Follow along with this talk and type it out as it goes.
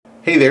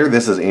Hey there,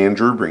 this is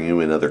Andrew bringing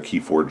you another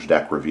Keyforge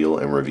deck reveal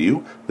and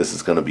review. This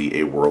is going to be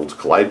a Worlds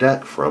Collide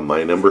deck from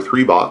my number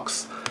 3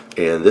 box.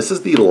 And this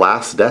is the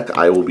last deck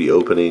I will be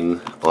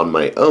opening on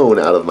my own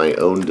out of my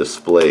own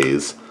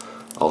displays.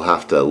 I'll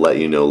have to let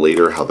you know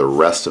later how the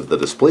rest of the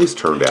displays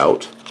turned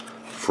out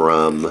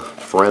from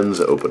friends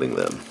opening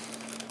them.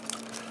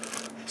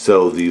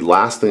 So the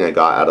last thing I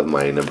got out of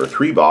my number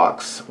 3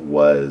 box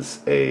was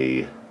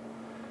a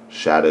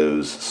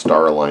Shadows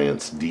Star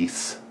Alliance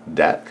Dees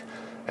deck.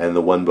 And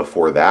the one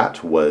before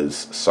that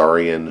was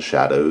Saurian,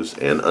 Shadows,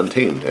 and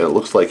Untamed. And it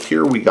looks like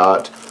here we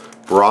got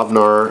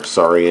Brobnar,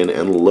 Saurian,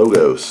 and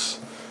Logos,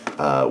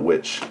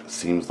 which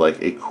seems like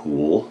a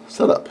cool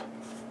setup.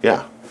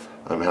 Yeah,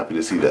 I'm happy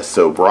to see this.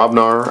 So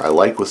Brobnar, I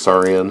like with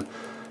Saurian.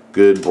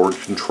 Good board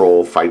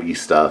control, fighty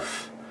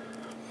stuff.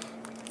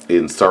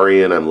 In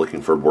Saurian, I'm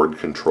looking for board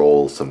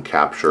control, some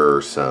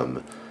capture,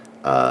 some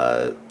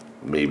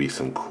maybe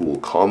some cool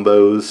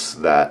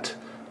combos that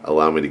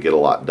allow me to get a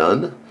lot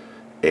done.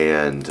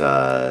 And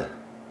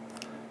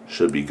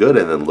should be good.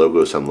 And then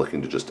Logos, I'm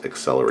looking to just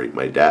accelerate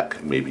my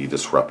deck, maybe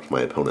disrupt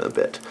my opponent a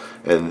bit.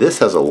 And this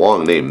has a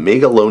long name,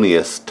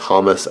 Megalonius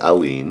Thomas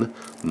Aline,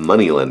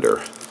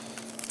 Moneylender.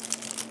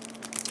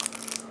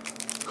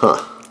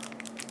 Huh.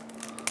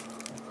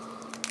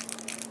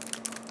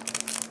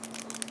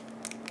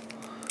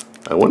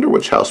 I wonder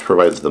which house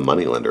provides the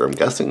Moneylender. I'm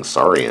guessing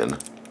Saurian.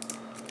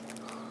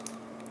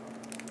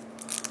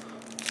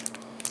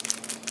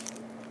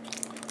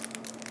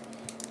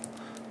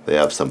 They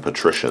have some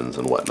patricians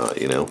and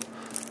whatnot, you know.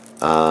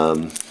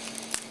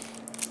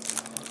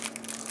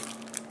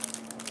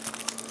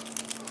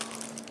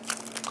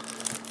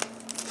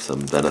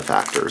 Some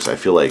benefactors. I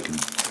feel like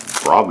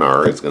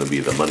Brobnar is going to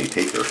be the money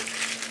taker.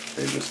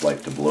 They just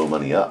like to blow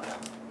money up.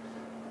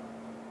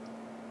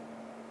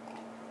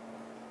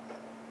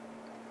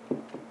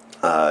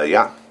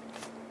 Yeah.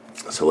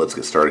 So let's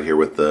get started here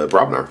with the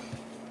Brobnar.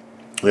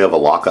 We have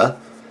Alaka,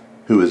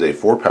 who is a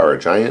 4-power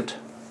giant.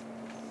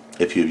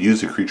 If you've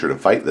used a creature to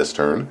fight this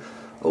turn,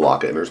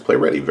 Alaka enters play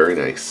ready. Very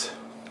nice.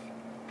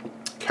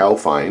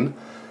 Calfine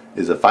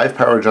is a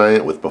 5-power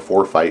giant with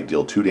before fight,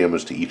 deal 2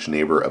 damage to each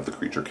neighbor of the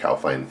creature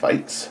Calfine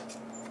fights.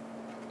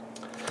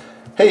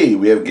 Hey,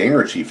 we have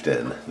Ganger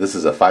Chieftain. This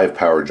is a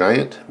 5-power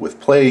giant. With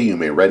play, you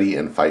may ready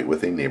and fight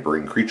with a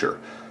neighboring creature.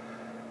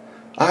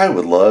 I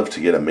would love to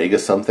get a Mega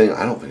something.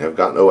 I don't think I've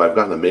gotten... Oh, I've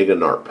gotten a Mega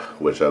Narp,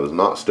 which I was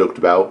not stoked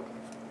about.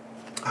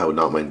 I would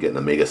not mind getting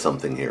a Mega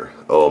something here.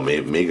 Oh,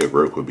 Mega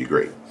Grok would be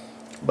great.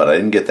 But I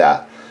didn't get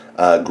that.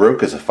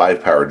 Grok is a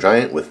 5-power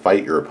giant. With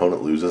fight, your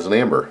opponent loses an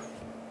amber.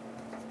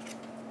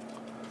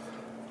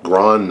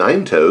 Gron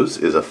Ninetoes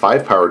is a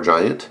 5-power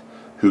giant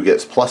who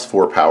gets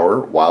 +4 power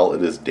while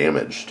it is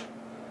damaged.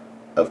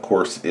 Of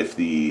course, if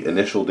the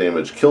initial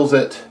damage kills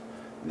it,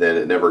 then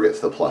it never gets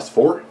the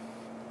 +4.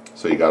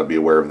 So you got to be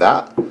aware of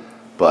that.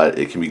 But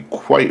it can be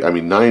quite... I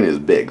mean, 9 is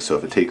big, so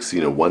if it takes,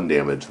 1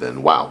 damage,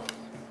 then wow.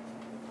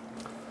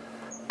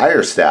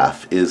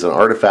 Irestaff is an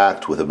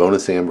artifact with a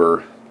bonus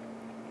amber.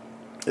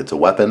 It's a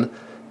weapon,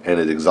 and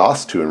it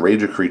exhausts to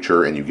enrage a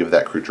creature, and you give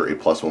that creature a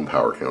 +1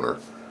 power counter.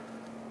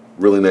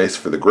 Really nice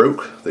for the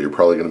Grok that you're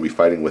probably going to be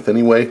fighting with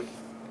anyway.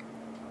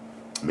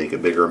 Make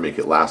it bigger, make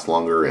it last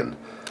longer, and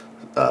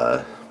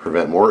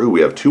prevent more. Ooh,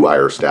 we have 2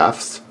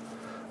 Irestaffs.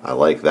 I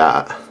like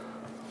that.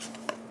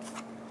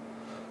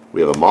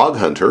 We have a Mog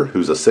Hunter,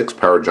 who's a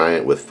 6-power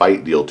giant with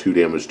fight, deal 2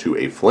 damage to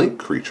a flank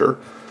creature.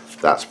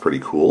 That's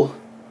pretty cool.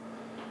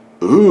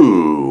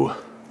 Ooh.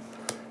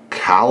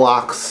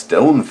 Kalak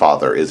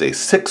Stonefather is a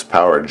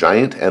 6-power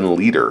giant and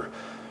leader.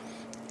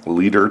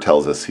 Leader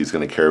tells us he's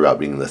going to care about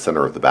being in the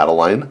center of the battle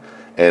line.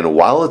 And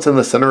while it's in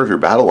the center of your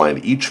battle line,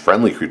 each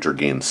friendly creature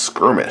gains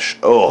skirmish.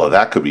 Oh,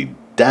 that could be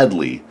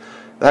deadly.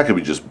 That could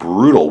be just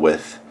brutal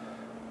with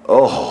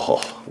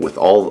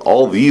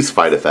all these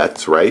fight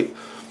effects, right?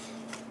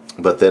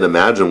 But then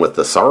imagine with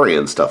the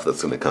Saurian stuff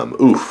that's going to come.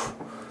 Oof.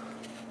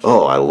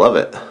 Oh, I love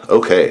it.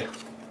 Okay.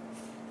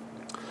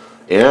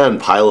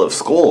 And Pile of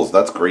Skulls,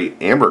 that's great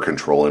amber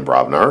control in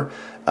Brobnar,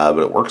 but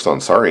it works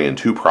on Saurian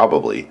too,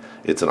 probably.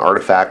 It's an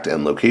artifact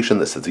and location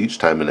that says each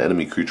time an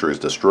enemy creature is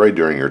destroyed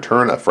during your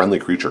turn, a friendly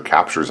creature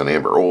captures an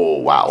amber. Oh,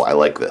 wow, I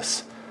like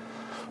this.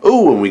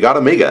 Oh, and we got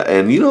a Mega,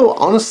 and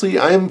honestly,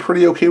 I'm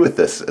pretty okay with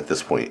this at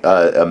this point.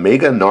 A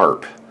Mega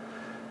Narp.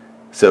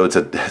 So it's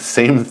a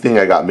same thing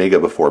I got Mega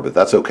before, but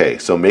that's okay.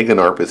 So Mega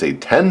Narp is a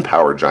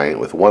 10-power giant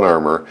with 1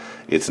 armor.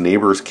 Its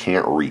neighbors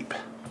can't reap.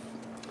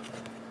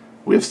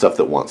 We have stuff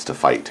that wants to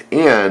fight.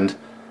 And,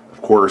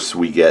 of course,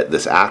 we get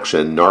this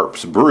action,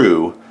 Narp's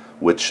Brew,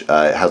 which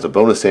has a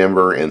bonus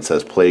amber and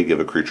says play, give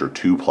a creature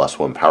 2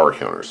 +1 power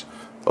counters.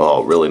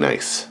 Oh, really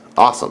nice.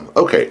 Awesome.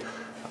 Okay.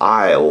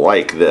 I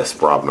like this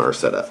Brobnar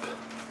setup.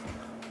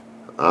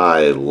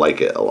 I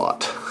like it a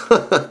lot.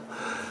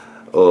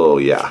 Oh,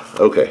 yeah.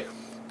 Okay.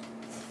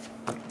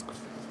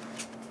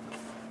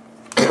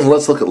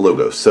 Let's look at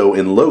Logos. So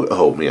in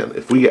oh man,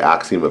 if we get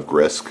Axiom of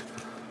Grisk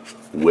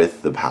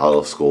with the Pile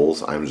of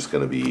Skulls, I'm just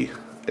going to be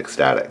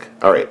ecstatic.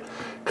 Alright,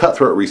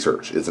 Cutthroat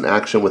Research is an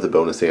action with a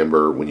bonus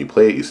amber. When you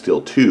play it, you steal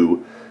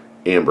 2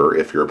 amber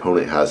if your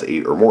opponent has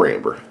 8 or more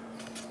amber.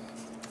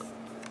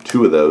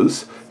 2 of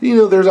those. You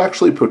know, there's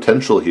actually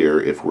potential here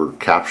if we're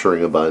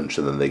capturing a bunch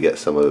and then they get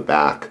some of it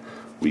back,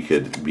 we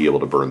could be able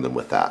to burn them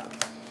with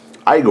that.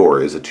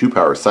 Igor is a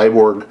 2-power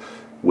cyborg.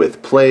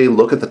 With play,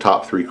 look at the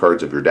top 3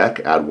 cards of your deck,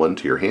 add 1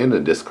 to your hand,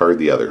 and discard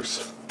the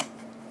others.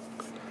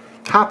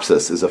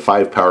 Hapsis is a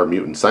 5-power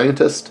mutant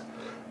scientist.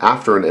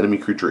 After an enemy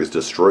creature is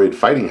destroyed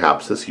fighting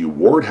Hapsis, you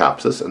ward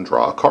Hapsis and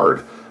draw a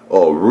card.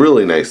 Oh,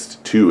 really nice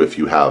too if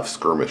you have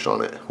skirmish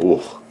on it.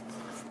 Ooh,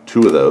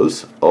 2 of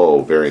those.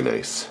 Oh, very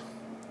nice.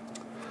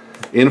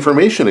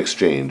 Information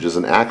Exchange is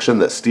an action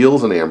that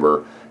steals an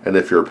amber, and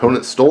if your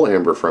opponent stole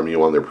amber from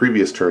you on their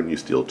previous turn, you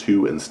steal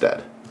 2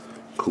 instead.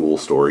 Cool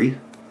story.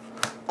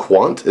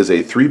 Quant is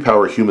a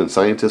 3-power human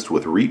scientist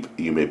with Reap.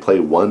 You may play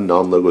 1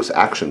 non-logos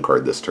action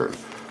card this turn.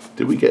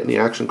 Did we get any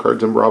action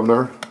cards in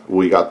Brobnar?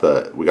 We got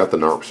the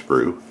Narp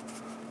Sprue.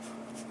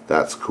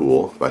 That's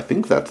cool. I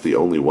think that's the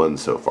only one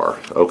so far.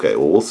 Okay,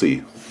 well, we'll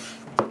see.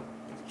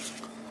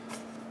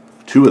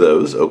 2 of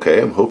those.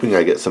 Okay, I'm hoping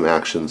I get some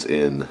actions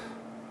in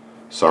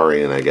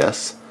Saurian, I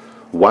guess.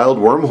 Wild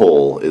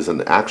Wormhole is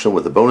an action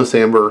with a bonus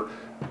amber.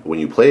 When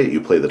you play it, you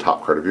play the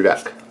top card of your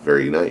deck.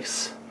 Very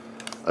nice.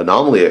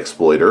 Anomaly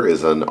Exploiter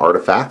is an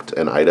artifact,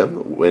 an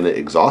item. When it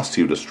exhausts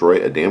you,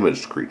 destroy a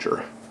damaged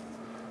creature.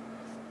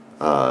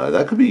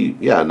 That could be,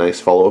 yeah, a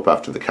nice follow-up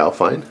after the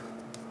Calfine.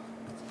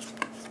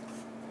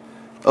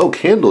 Oh,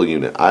 Candle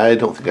Unit. I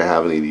don't think I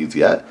have any of these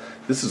yet.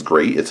 This is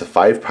great. It's a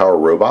 5-power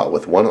robot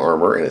with 1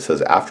 armor, and it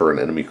says after an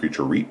enemy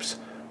creature reaps,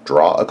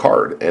 draw a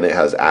card, and it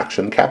has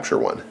action capture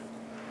 1.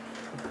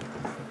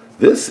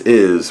 This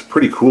is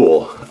pretty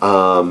cool.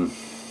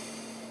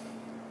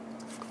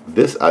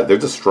 There's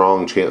a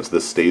strong chance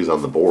this stays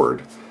on the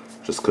board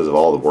just because of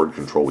all the board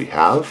control we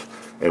have,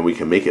 and we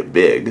can make it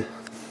big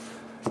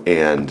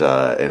and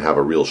have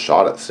a real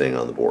shot at staying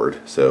on the board.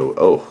 So,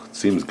 oh, it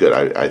seems good.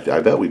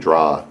 I bet we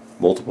draw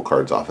multiple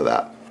cards off of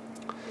that.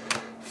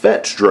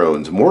 Fetch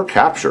Drones, more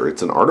capture.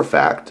 It's an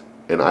artifact,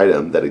 an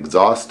item that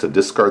exhausts to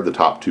discard the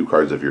top 2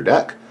 cards of your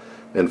deck,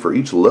 and for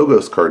each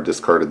Logos card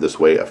discarded this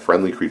way, a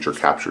friendly creature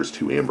captures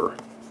 2 amber.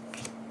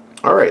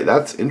 Alright,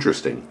 that's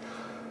interesting.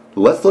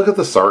 Let's look at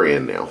the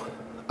Saurian now.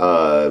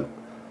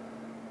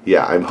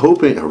 Yeah, I'm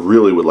hoping, I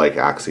really would like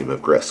Axiom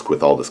of Grisk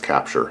with all this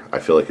capture. I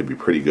feel like it'd be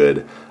pretty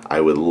good.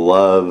 I would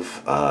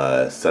love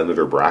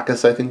Senator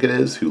Brackus, I think it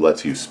is, who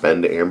lets you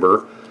spend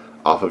amber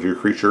off of your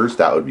creatures.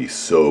 That would be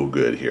so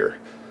good here.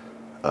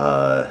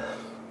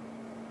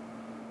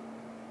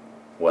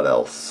 What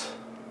else?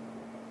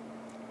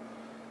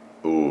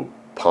 Ooh,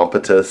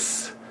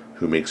 Pompatus,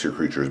 who makes your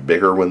creatures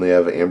bigger when they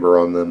have amber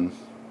on them.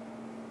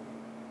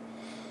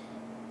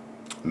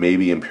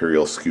 Maybe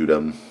Imperial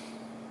Scutum.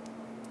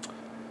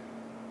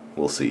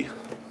 We'll see.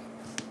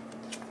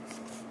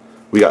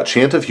 We got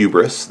Chant of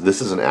Hubris.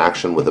 This is an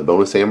action with a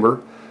bonus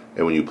amber,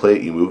 and when you play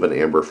it, you move an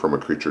amber from a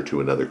creature to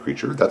another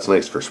creature. That's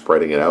nice for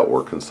spreading it out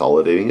or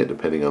consolidating it,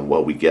 depending on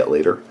what we get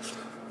later.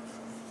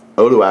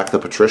 Odoak the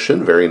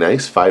Patrician, very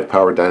nice.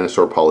 5-power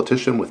dinosaur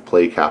politician with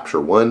play capture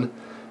 1.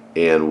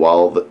 And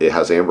while it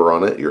has amber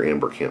on it, your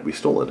amber can't be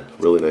stolen.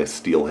 Really nice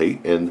steal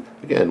hate. And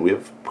again, we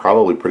have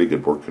probably pretty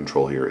good board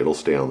control here. It'll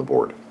stay on the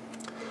board.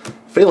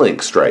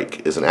 Phalanx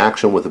Strike is an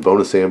action with a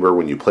bonus amber.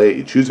 When you play it,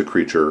 you choose a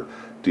creature,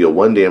 deal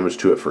 1 damage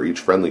to it for each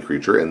friendly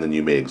creature, and then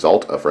you may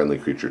exalt a friendly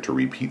creature to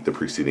repeat the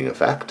preceding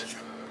effect.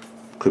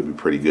 Could be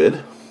pretty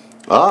good.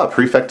 Ah,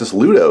 Prefectus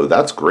Ludo.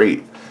 That's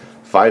great.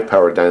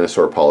 5-power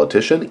dinosaur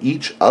politician.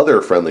 Each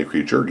other friendly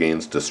creature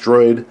gains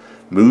destroyed.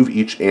 Move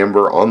each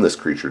amber on this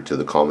creature to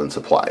the common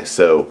supply.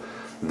 So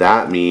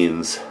that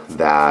means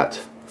that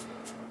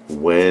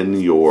when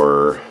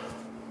your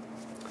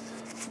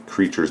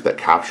creatures that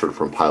captured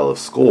from Pile of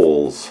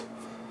Skulls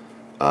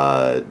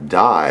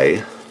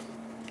die,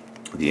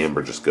 the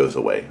amber just goes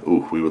away.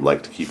 Ooh, we would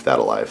like to keep that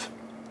alive.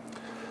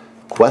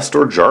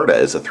 Questor Jarda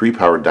is a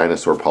 3-power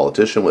dinosaur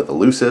politician with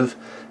elusive,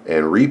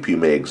 and Reap. You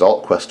may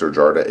exalt Questor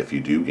Jarda if you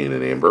do gain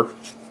an amber.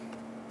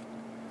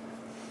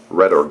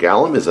 Red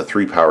Orgalum is a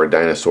 3-power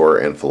dinosaur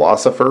and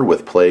philosopher.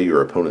 With play,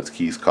 your opponent's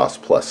keys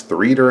cost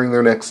 +3 during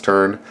their next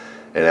turn,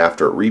 and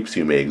after it reaps,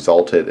 you may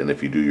exalt it, and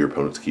if you do, your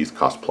opponent's keys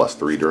cost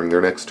 +3 during their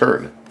next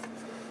turn.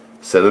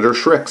 Senator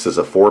Shrix is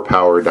a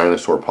 4-power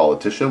dinosaur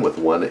politician with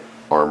 1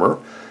 armor,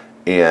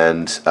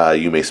 and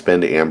you may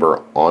spend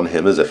amber on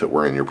him as if it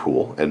were in your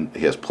pool, and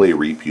he has play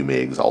reap. You may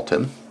exalt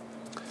him.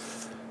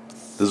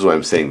 This is what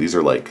I'm saying. These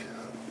are like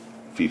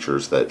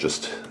features that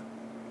just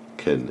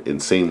can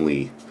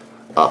insanely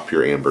up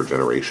your amber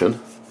generation.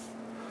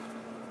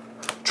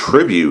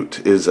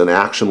 Tribute is an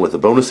action with a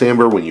bonus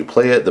amber. When you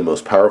play it, the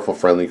most powerful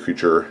friendly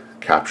creature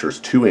captures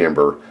 2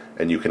 amber,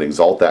 and you can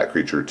exalt that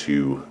creature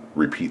to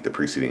repeat the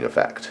preceding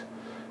effect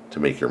to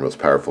make your most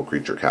powerful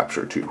creature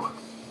capture 2.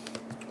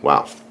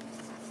 Wow.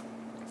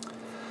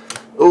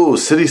 Oh,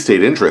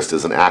 City-State Interest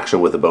is an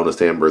action with a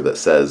bonus amber that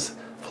says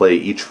play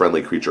each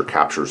friendly creature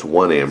captures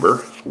 1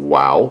 amber.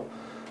 Wow.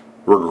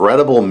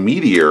 Regrettable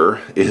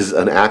Meteor is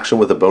an action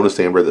with a bonus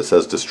amber that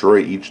says destroy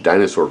each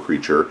dinosaur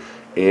creature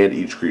and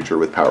each creature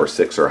with power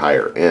 6 or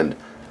higher. And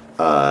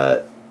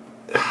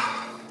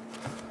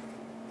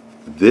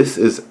This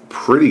is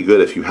pretty good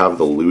if you have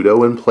the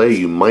Ludo in play.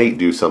 You might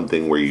do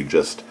something where you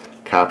just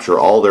capture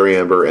all their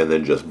amber and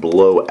then just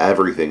blow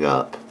everything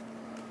up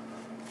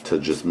to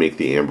just make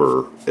the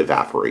amber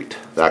evaporate.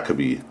 That could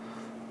be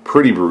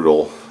pretty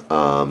brutal.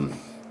 The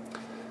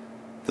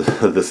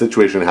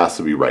situation has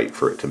to be right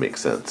for it to make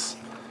sense.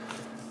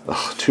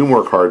 Ugh, 2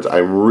 more cards.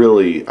 I'm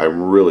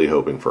really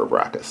hoping for a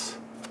Brachus.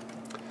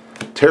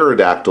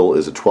 Pterodactyl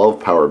is a 12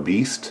 power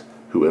beast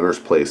who enters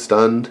play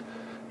stunned.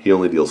 He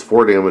only deals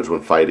 4 damage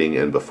when fighting,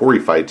 and before he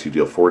fights, you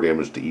deal 4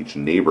 damage to each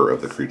neighbor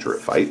of the creature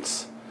it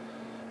fights.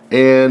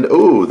 And,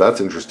 oh,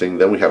 that's interesting.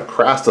 Then we have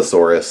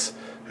Crastosaurus,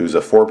 who's a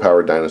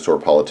 4-powered dinosaur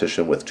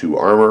politician with 2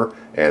 armor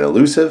and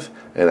elusive.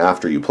 And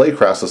after you play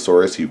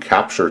Crastosaurus, you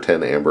capture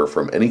 10 amber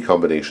from any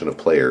combination of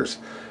players.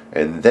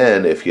 And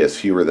then, if he has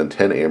fewer than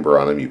 10 amber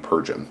on him, you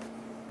purge him.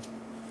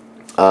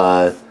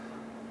 That's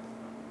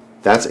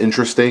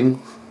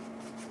interesting.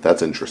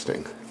 That's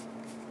interesting.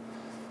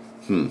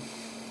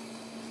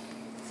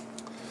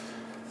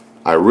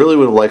 I really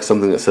would like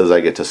something that says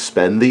I get to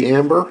spend the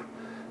amber,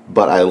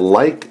 but I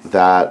like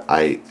that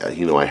I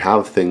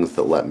have things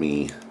that let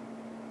me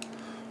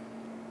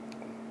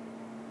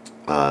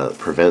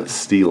prevent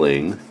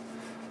stealing.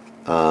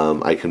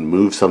 I can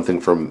move something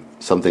from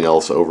something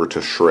else over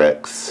to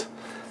Shrix.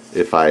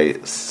 If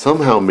I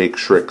somehow make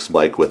Shrix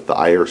like with the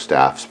Ire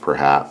Staffs,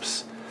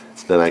 perhaps,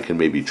 then I can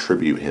maybe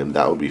tribute him.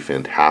 That would be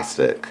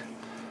fantastic.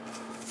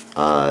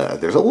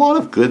 There's a lot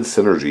of good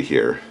synergy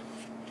here.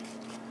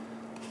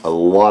 A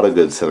lot of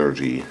good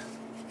synergy.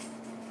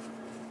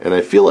 And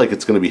I feel like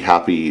it's going to be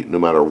happy no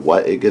matter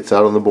what it gets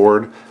out on the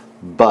board.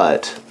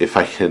 But if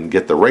I can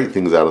get the right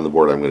things out on the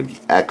board, I'm going to be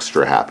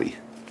extra happy.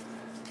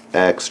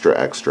 Extra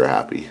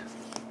happy.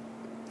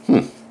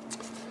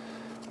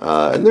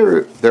 And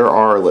there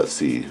are, let's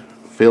see,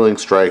 Failing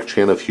Strike,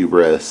 Chant of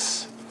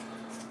Hubris,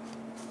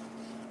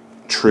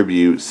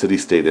 Tribute,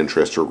 City-State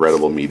Interest,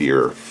 Regrettable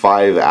Meteor,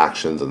 5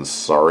 actions, and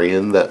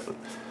Saurian that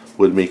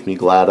would make me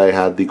glad I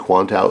had the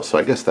Quant out, so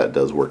I guess that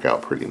does work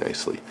out pretty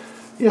nicely.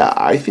 Yeah,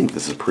 I think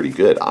this is pretty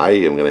good. I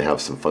am going to have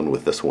some fun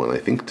with this one, I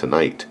think,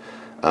 tonight.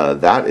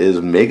 That is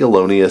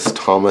Megalonius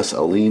Thomas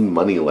Aline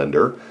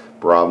Moneylender,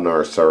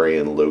 Brobnar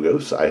Saurian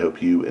Logos. I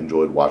hope you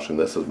enjoyed watching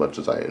this as much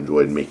as I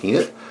enjoyed making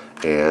it,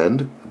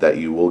 and that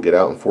you will get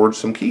out and forge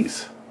some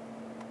keys.